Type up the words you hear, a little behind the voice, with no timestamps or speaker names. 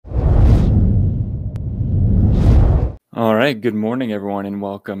right, good morning, everyone, and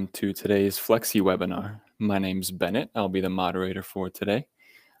welcome to today's Flexi webinar. My name's Bennett. I'll be the moderator for today.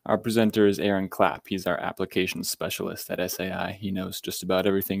 Our presenter is Aaron Clapp. He's our application specialist at SAI. He knows just about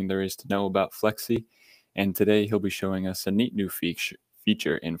everything there is to know about Flexi, and today he'll be showing us a neat new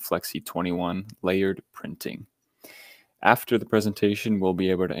feature in Flexi 21, layered printing. After the presentation, we'll be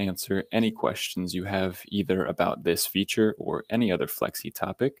able to answer any questions you have either about this feature or any other Flexi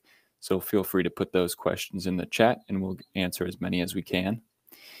topic. So feel free to put those questions in the chat and we'll answer as many as we can.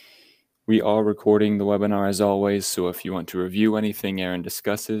 We are recording the webinar as always, so if you want to review anything Aaron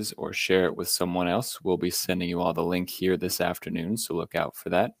discusses or share it with someone else, we'll be sending you all the link here this afternoon, so look out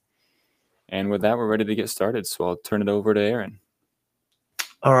for that. And with that, we're ready to get started, so I'll turn it over to Aaron.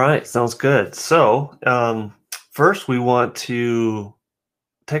 All right, sounds good. So first we want to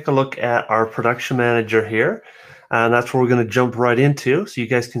take a look at our production manager here. And that's where we're going to jump right into. So you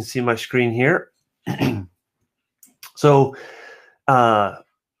guys can see my screen here. So the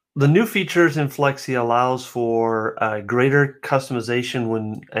new features in Flexi allows for greater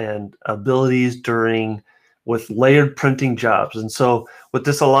customization and abilities with layered printing jobs. And so what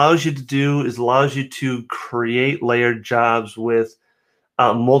this allows you to do is allows you to create layered jobs with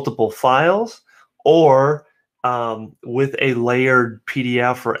multiple files or with a layered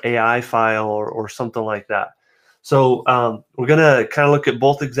PDF or AI file or something like that. So we're going to kind of look at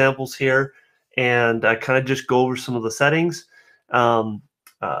both examples here and kind of just go over some of the settings and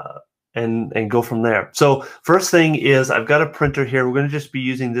go from there. So first thing is I've got a printer here. We're going to just be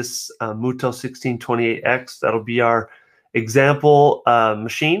using this Muto 1628X. That'll be our example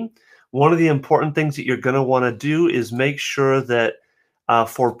machine. One of the important things that you're going to want to do is make sure that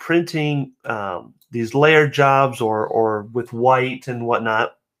for printing these layered jobs or with white and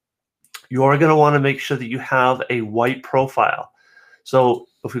whatnot, you are going to want to make sure that you have a white profile. So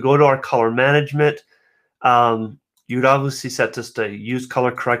if we go to our color management, you'd obviously set this to use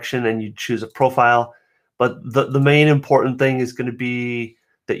color correction and you'd choose a profile. But the main important thing is going to be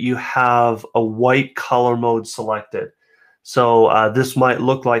that you have a white color mode selected. So this might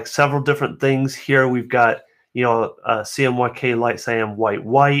look like several different things. Here we've got, CMYK light cyan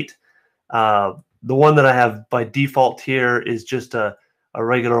white. The one that I have by default here is just a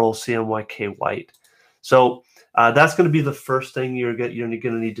regular old CMYK white. So that's going to be the first thing you're going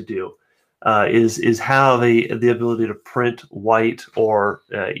to need to do is have the ability to print white or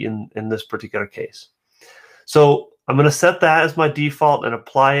in this particular case. So I'm going to set that as my default and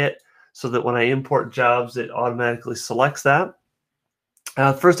apply it so that when I import jobs, it automatically selects that.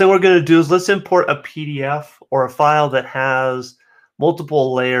 First thing we're going to do is let's import a PDF or a file that has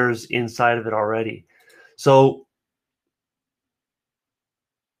multiple layers inside of it already. So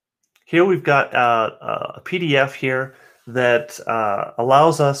here we've got a PDF here that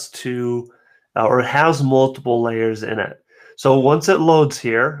allows us to, or it has multiple layers in it. So once it loads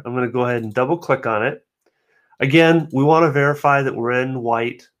here, I'm going to go ahead and double click on it. Again, we want to verify that we're in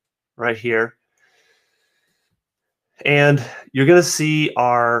white right here. And you're going to see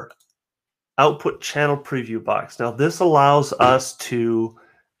our output channel preview box. Now this allows us to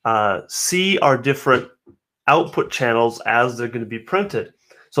see our different output channels as they're going to be printed.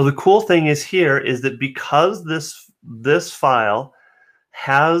 So the cool thing is here is that because this file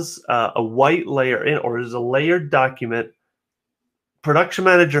has a white layer in, or is a layered document, Production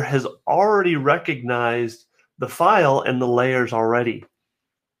Manager has already recognized the file and the layers already.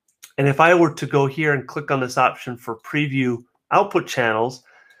 And if I were to go here and click on this option for preview output channels,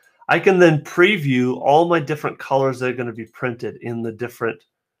 I can then preview all my different colors that are going to be printed in the different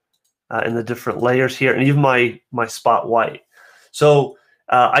layers here, and even my spot white. So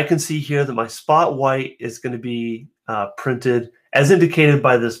I can see here that my spot white is going to be printed as indicated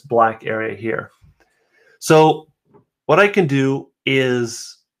by this black area here. So what I can do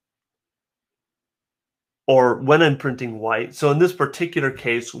is, or when I'm printing white, so in this particular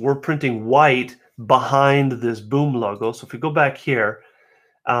case, we're printing white behind this boom logo. So if we go back here,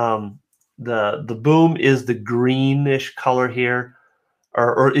 the boom is the greenish color here,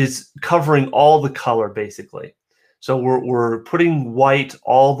 or is covering all the color basically. So we're putting white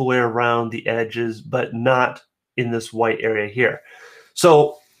all the way around the edges, but not in this white area here.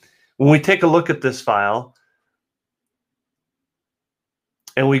 So when we take a look at this file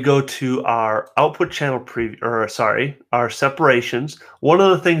and we go to our output channel preview, or sorry, our separations, one of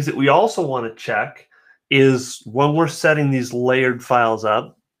the things that we also want to check is when we're setting these layered files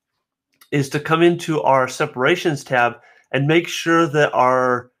up is to come into our separations tab and make sure that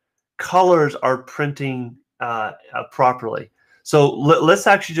our colors are printing properly. So let's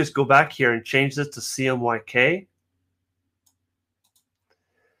actually just go back here and change this to CMYK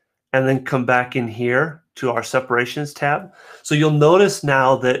and then come back in here to our separations tab. So you'll notice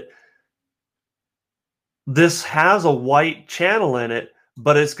now that this has a white channel in it,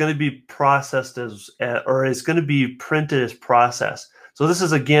 but it's going to be processed as, or it's going to be printed as process. So this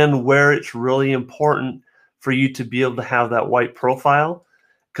is again where it's really important for you to be able to have that white profile,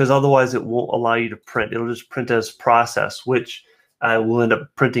 because otherwise it won't allow you to print. It'll just print as process, which will end up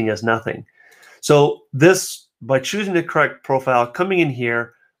printing as nothing. So this, by choosing the correct profile, coming in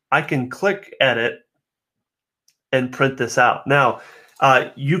here, I can click edit and print this out. Now,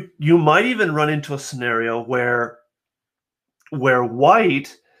 you might even run into a scenario where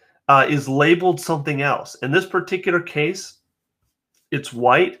white is labeled something else. In this particular case, it's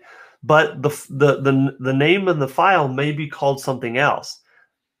white, but the name of the file may be called something else.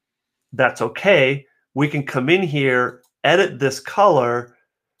 That's okay. We can come in here, edit this color,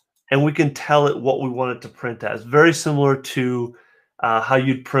 and we can tell it what we want it to print as. Very similar to how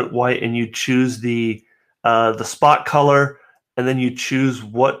you'd print white, and you choose the spot color, and then you choose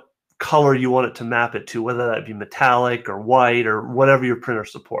what color you want it to map it to, whether that be metallic or white or whatever your printer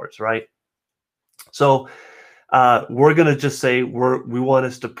supports, right? So we're going to just say we want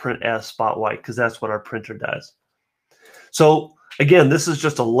us to print as spot white because that's what our printer does. So again, this is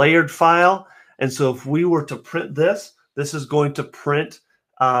just a layered file, and so if we were to print this, this is going to print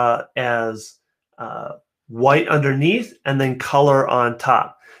as white underneath and then color on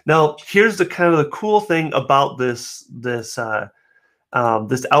top. Now, here's the kind of the cool thing about this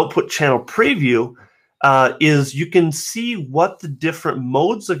output channel preview is you can see what the different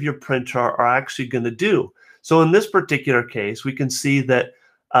modes of your printer are actually going to do. So in this particular case, we can see that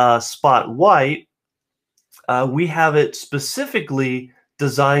spot white, we have it specifically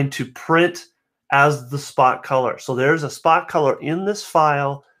designed to print as the spot color. So there's a spot color in this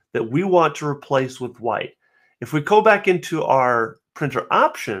file that we want to replace with white. If we go back into our printer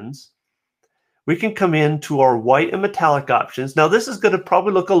options, we can come into our white and metallic options. Now this is going to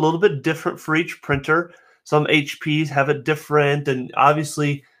probably look a little bit different for each printer. Some HPs have it different, and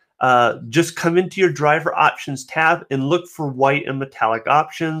obviously just come into your driver options tab and look for white and metallic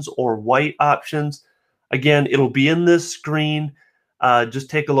options or white options. Again, it'll be in this screen. Just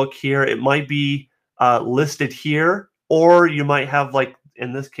take a look here. It might be listed here, or you might have, like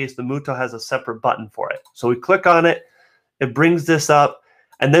in this case, the Muto has a separate button for it. So we click on it, it brings this up,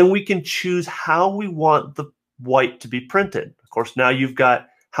 and then we can choose how we want the white to be printed. Of course, now you've got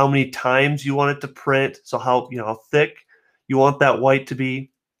how many times you want it to print, so how thick you want that white to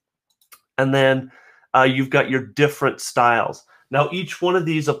be, and then you've got your different styles. Now each one of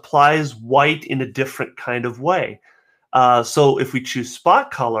these applies white in a different kind of way. So if we choose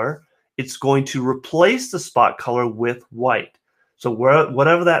spot color, it's going to replace the spot color with white. So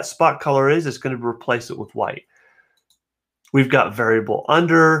whatever that spot color is, it's going to replace it with white. We've got variable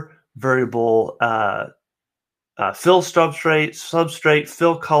under, variable fill substrate,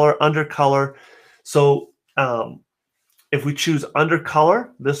 fill color, under color. So if we choose under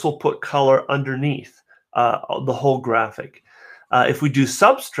color, this will put color underneath the whole graphic. If we do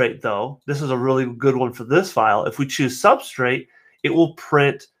substrate, though, this is a really good one for this file. If we choose substrate, it will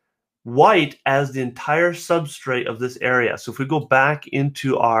print white as the entire substrate of this area. So if we go back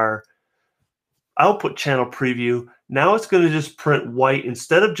into our output channel preview, now it's going to just print white.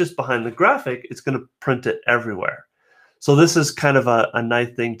 Instead of just behind the graphic, it's going to print it everywhere. So this is kind of a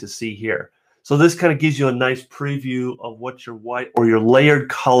nice thing to see here. So this kind of gives you a nice preview of what your white or your layered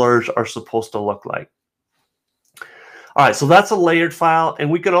colors are supposed to look like. All right, so that's a layered file,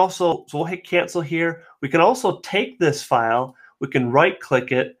 and we can also, so we'll hit cancel here. We can also take this file, we can right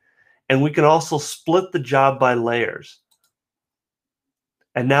click it, and we can also split the job by layers.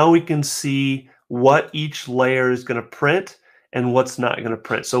 And now we can see what each layer is going to print and what's not going to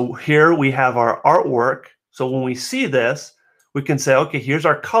print. So here we have our artwork. So when we see this, we can say, okay, here's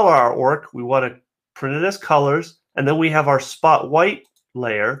our color artwork. We want to print it as colors. And then we have our spot white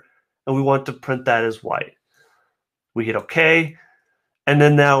layer, and we want to print that as white. We hit OK, and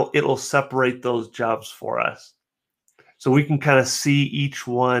then now it'll separate those jobs for us. So we can kind of see each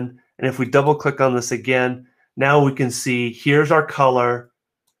one. And if we double click on this again, now we can see here's our color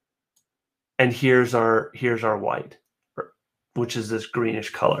and here's our white, which is this greenish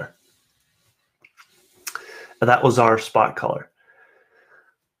color. And that was our spot color.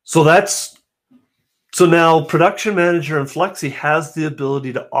 So now Production Manager in Flexi has the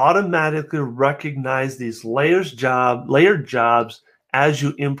ability to automatically recognize these layered jobs as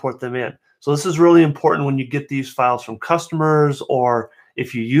you import them in. So this is really important when you get these files from customers, or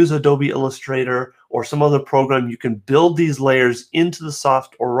if you use Adobe Illustrator or some other program, you can build these layers into the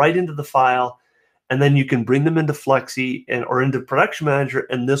soft or right into the file, and then you can bring them into Flexi or into Production Manager,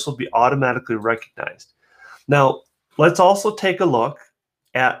 and this will be automatically recognized. Now, let's also take a look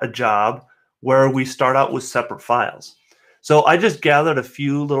at a job where we start out with separate files. So I just gathered a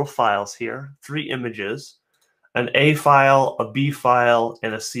few little files here, 3 images, an A file, a B file,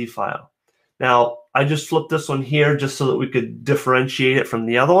 and a C file. Now, I just flipped this one here just so that we could differentiate it from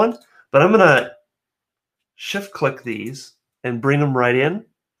the other one, but I'm going to shift click these and bring them right in,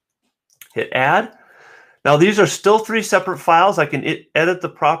 hit add. Now, these are still 3 separate files. I can edit the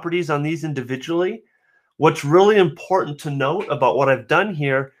properties on these individually. What's really important to note about what I've done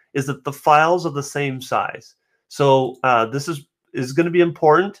here is that the files are the same size. So this is going to be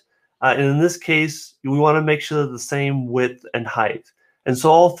important. And in this case, we want to make sure they're the same width and height. And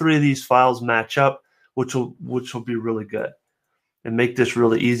so all 3 of these files match up, which will be really good and make this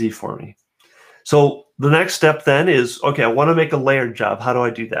really easy for me. So the next step then is, okay, I want to make a layered job. How do I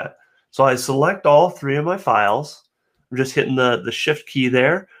do that? So I select all 3 of my files. I'm just hitting the shift key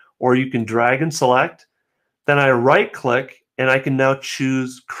there, or you can drag and select. Then I right click and I can now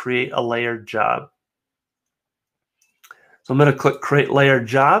choose create a layered job. So I'm going to click create layered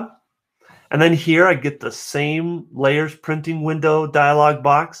job. And then here I get the same layers printing window dialog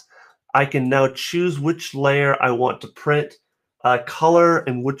box. I can now choose which layer I want to print, color,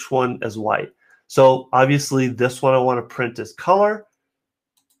 and which one as white. So obviously this one I want to print as color.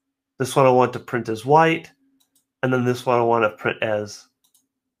 This one I want to print as white. And then this one I want to print as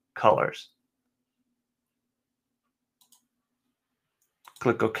colors.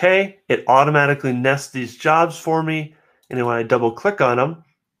 Click OK. It automatically nests these jobs for me. And then when I double click on them,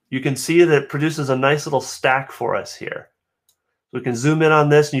 you can see that it produces a nice little stack for us here. We can zoom in on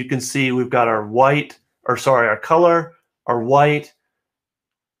this and you can see we've got our white, or sorry, our color, our white,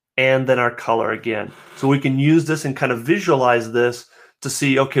 and then our color again. So we can use this and kind of visualize this to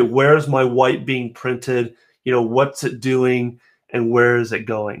see, okay, where's my white being printed? You know, what's it doing and where is it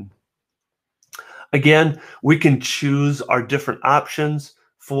going? Again, we can choose our different options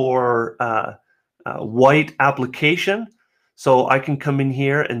for white application. So I can come in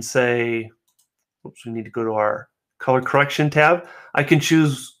here and say, oops, we need to go to our color correction tab. I can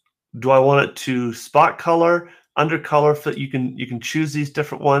choose, do I want it to spot color, under color fit? You can choose these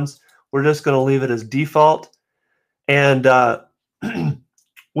different ones. We're just going to leave it as default. And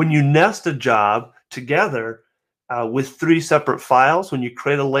when you nest a job together with 3 separate files, when you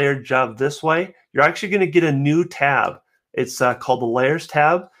create a layered job this way, you're actually going to get a new tab. It's called the Layers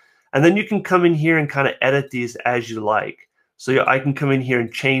tab. And then you can come in here and kind of edit these as you like. So I can come in here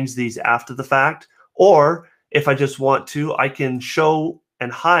and change these after the fact. Or if I just want to, I can show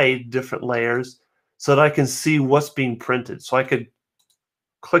and hide different layers so that I can see what's being printed. So I could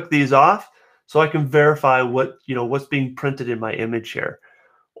click these off so I can verify what's being printed in my image here.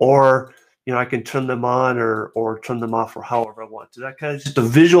 Or I can turn them on or turn them off, or however I want to. That kind of just a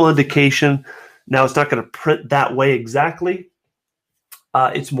visual indication. Now it's not going to print that way exactly.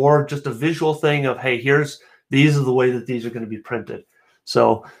 It's more just a visual thing of, hey, these are the way that these are going to be printed.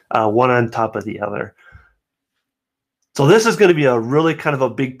 So one on top of the other. So this is going to be a really kind of a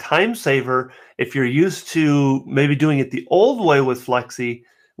big time saver if you're used to maybe doing it the old way with Flexi,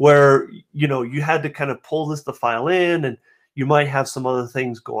 where you had to kind of pull the file in, and you might have some other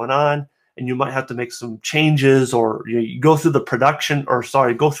things going on, and you might have to make some changes, or you go through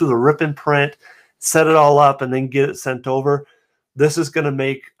the go through the rip and print, set it all up, and then get it sent over. This is going to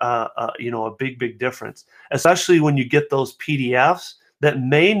make a big difference, especially when you get those PDFs that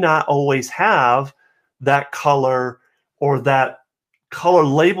may not always have that color or that color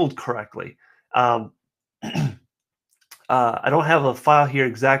labeled correctly. I don't have a file here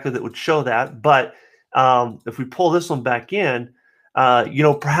exactly that would show that, but if we pull this one back in,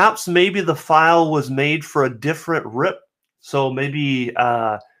 perhaps maybe the file was made for a different rip. So maybe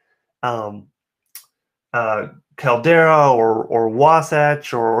Caldera or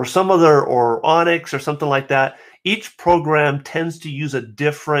Wasatch or some other, or Onyx or something like that. Each program tends to use a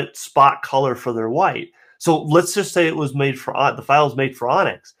different spot color for their white. So let's just say it was made for, the file was made for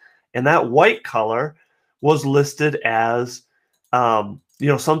Onyx, and that white color was listed as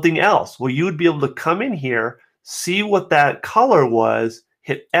something else. Well, you would be able to come in here, see what that color was,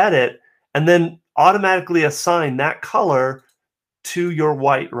 hit edit, and then automatically assign that color to your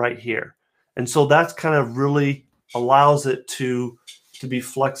white right here. And so that's kind of really allows it to be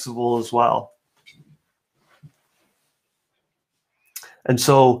flexible as well. And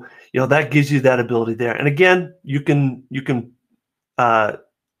so that gives you that ability there. And again, you can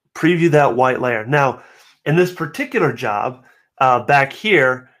preview that white layer. Now, in this particular job back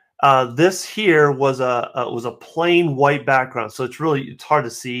here, this here was a plain white background. So it's hard to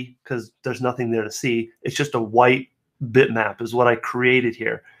see because there's nothing there to see. It's just a white bitmap is what I created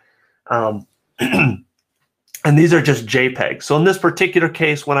here. And these are just JPEGs. So in this particular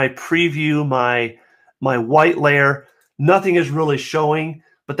case, when I preview my white layer, nothing is really showing,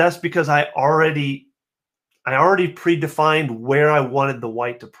 but that's because I already predefined where I wanted the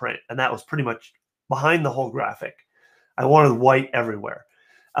white to print, and that was pretty much behind the whole graphic. I wanted white everywhere.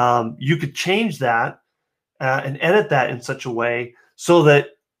 You could change that and edit that in such a way so that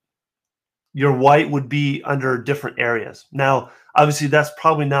your white would be under different areas. Now, obviously, that's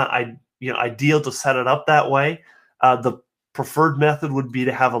probably not ideal to set it up that way. The preferred method would be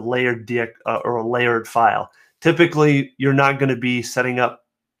to have a layered or a layered file. Typically, you're not going to be setting up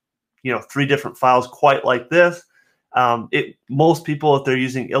 3 different files quite like this. Most people, if they're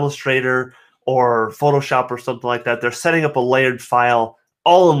using Illustrator or Photoshop or something like that, they're setting up a layered file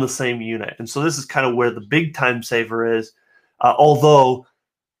all in the same unit. And so this is kind of where the big time saver is, although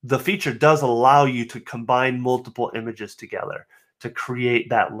the feature does allow you to combine multiple images together to create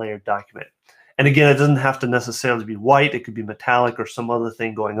that layered document. And again, it doesn't have to necessarily be white. It could be metallic or some other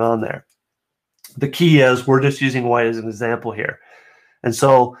thing going on there. The key is we're just using white as an example here. And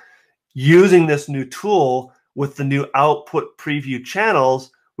so using this new tool with the new output preview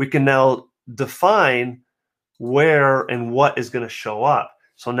channels, we can now define where and what is going to show up.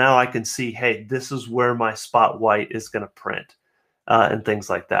 So now I can see, hey, this is where my spot white is going to print and things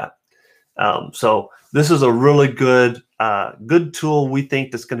like that. So this is a really good tool we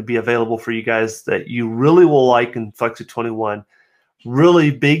think that's going to be available for you guys that you really will like in Flexi 21. Really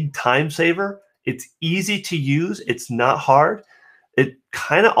big time saver. It's easy to use. It's not hard. It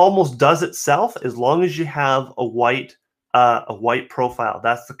kind of almost does itself as long as you have a white profile.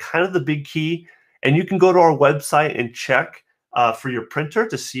 That's the kind of the big key. And you can go to our website and check for your printer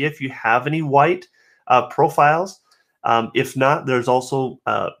to see if you have any white profiles. If not, there's also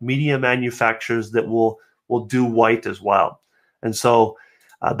media manufacturers that will do white as well. And so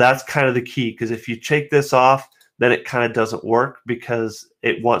that's kind of the key, because if you take this off, then it kind of doesn't work because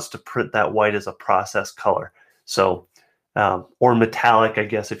it wants to print that white as a process color. So, or metallic, I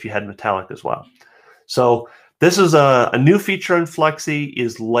guess, if you had metallic as well. So this is a new feature in Flexi,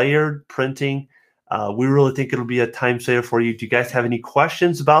 is layered printing. We really think it'll be a time saver for you. Do you guys have any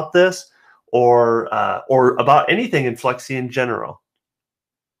questions about this? Or about anything in Flexi in general?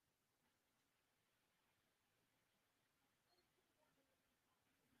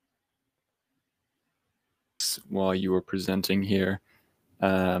 While you were presenting here,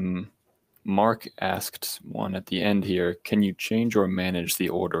 Mark asked one at the end here, can you change or manage the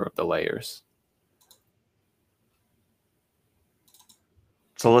order of the layers?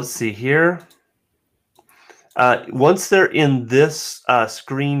 So let's see here. Once they're in this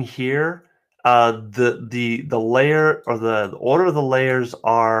screen here, the layer or the order of the layers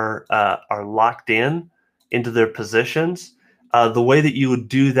are locked into their positions. The way that you would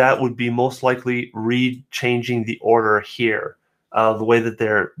do that would be most likely changing the order here, the way that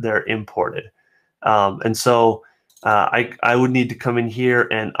they're imported. And so I would need to come in here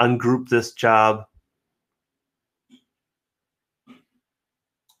and ungroup this job,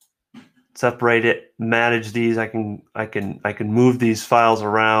 separate it, manage these. I can move these files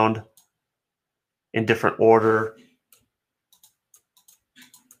around in different order,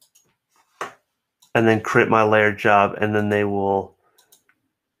 and then create my layer job, and then they will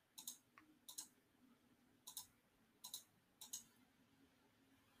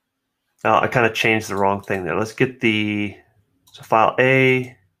I kind of changed the wrong thing there. Let's get so file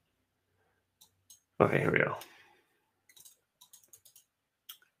A. Okay, here we go.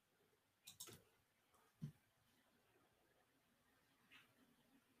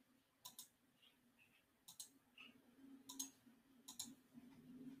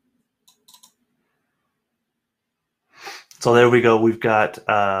 So there we go. We've got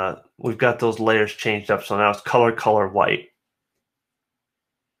those layers changed up. So now it's color white.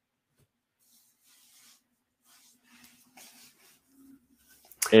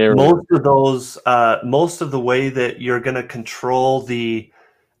 Most of the way that you're going to control the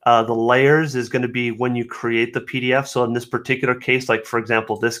layers is going to be when you create the PDF. So in this particular case, like for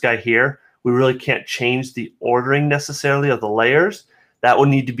example, this guy here, we really can't change the ordering necessarily of the layers. That would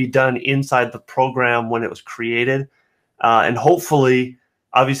need to be done inside the program when it was created. And hopefully,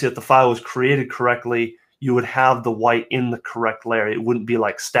 obviously, if the file was created correctly, you would have the white in the correct layer. It wouldn't be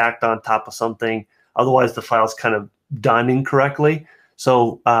like stacked on top of something. Otherwise, the file's kind of done incorrectly.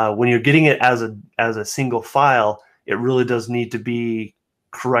 So when you're getting it as a single file, it really does need to be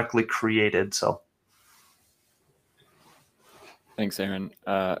correctly created. So, thanks, Aaron.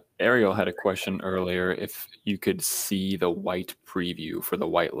 Ariel had a question earlier if you could see the white preview for the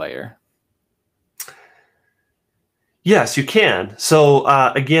white layer. Yes, you can. So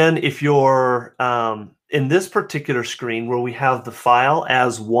again, if you're in this particular screen where we have the file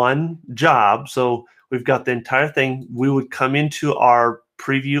as one job, so we've got the entire thing, we would come into our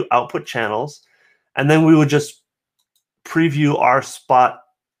preview output channels, and then we would just preview our spot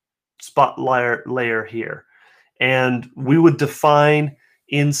layer here. And we would define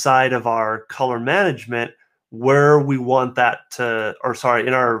inside of our color management where we want that to, or sorry,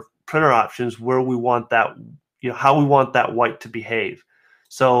 in our printer options, where we want that, how we want that white to behave.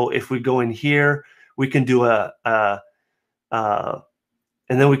 So if we go in here, we can do and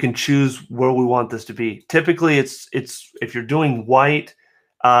then we can choose where we want this to be. Typically, it's if you're doing white,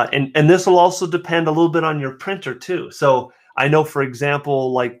 and this will also depend a little bit on your printer too. So I know, for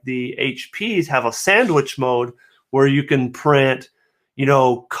example, like the HPs have a sandwich mode where you can print,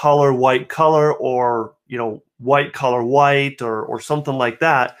 color white color, or white color white, or something like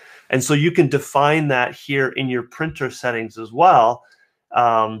that. And so you can define that here in your printer settings as well.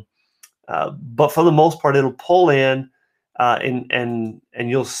 But for the most part, it'll pull in, and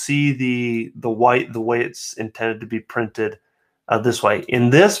you'll see the white the way it's intended to be printed this way. In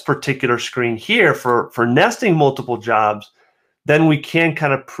this particular screen here, for nesting multiple jobs, then we can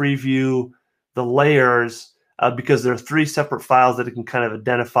kind of preview the layers because there are 3 separate files that it can kind of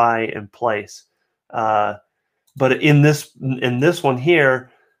identify and place. But in this one here,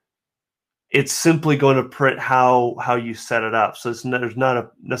 it's simply going to print how you set it up. So there's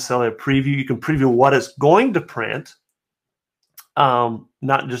not necessarily a preview. You can preview what it's going to print,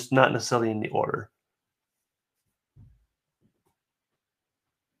 not necessarily in the order.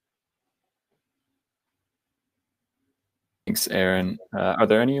 Thanks, Aaron. Are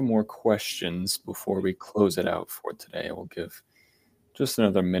there any more questions before we close it out for today? We'll give just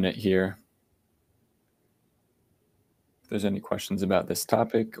another minute here. If there's any questions about this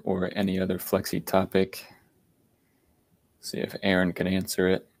topic or any other Flexi topic, see if Aaron can answer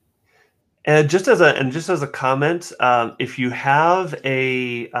it. And just as a comment, if you have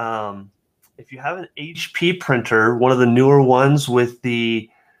an HP printer, one of the newer ones with the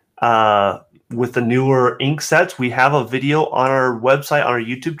newer ink sets, we have a video on our website, on our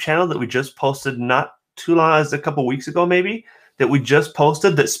YouTube channel, that we just posted not too long, as a couple weeks ago maybe, that we just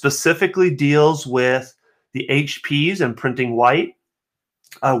posted, that specifically deals with the HPs and printing white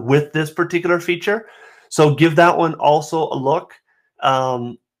with this particular feature. So give that one also a look.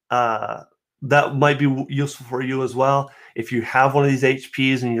 That might be useful for you as well. If you have one of these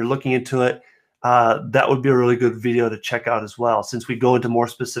HPs and you're looking into it, that would be a really good video to check out as well, since we go into more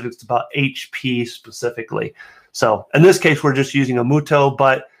specifics about HP specifically. So in this case, we're just using a Muto,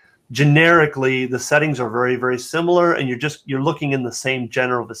 but generically the settings are very, very similar, and you're looking in the same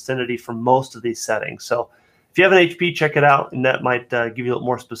general vicinity for most of these settings. So if you have an HP, check it out, and that might give you a little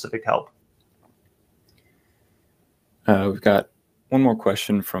more specific help. We've got one more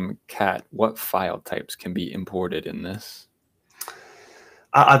question from Kat. What file types can be imported in this?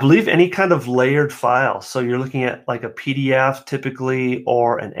 I believe any kind of layered file. So you're looking at like a PDF typically,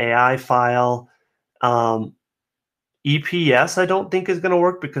 or an AI file. EPS I don't think is going to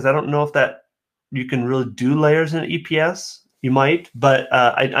work, because I don't know if that you can really do layers in EPS. You might, but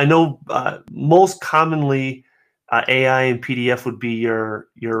I know most commonly AI and PDF would be your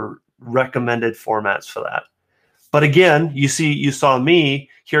recommended formats for that. But again, you saw me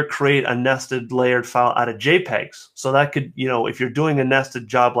here create a nested layered file out of JPEGs. So that could, if you're doing a nested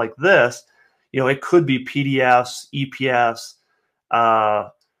job like this, it could be PDFs, EPS,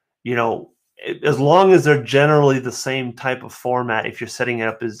 as long as they're generally the same type of format. If you're setting it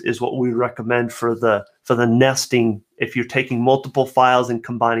up, is what we recommend for the nesting. If you're taking multiple files and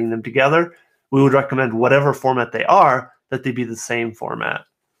combining them together, we would recommend whatever format they are, that they be the same format.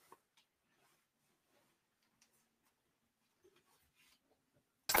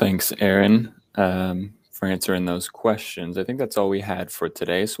 Thanks, Aaron, for answering those questions. I think that's all we had for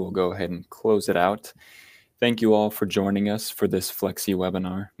today, so we'll go ahead and close it out. Thank you all for joining us for this Flexi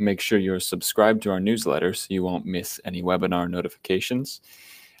webinar. Make sure you're subscribed to our newsletter so you won't miss any webinar notifications.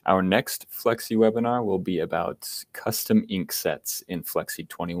 Our next Flexi webinar will be about custom ink sets in Flexi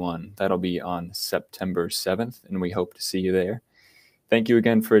 21. That'll be on September 7th, and we hope to see you there. Thank you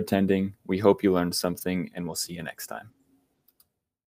again for attending. We hope you learned something, and we'll see you next time.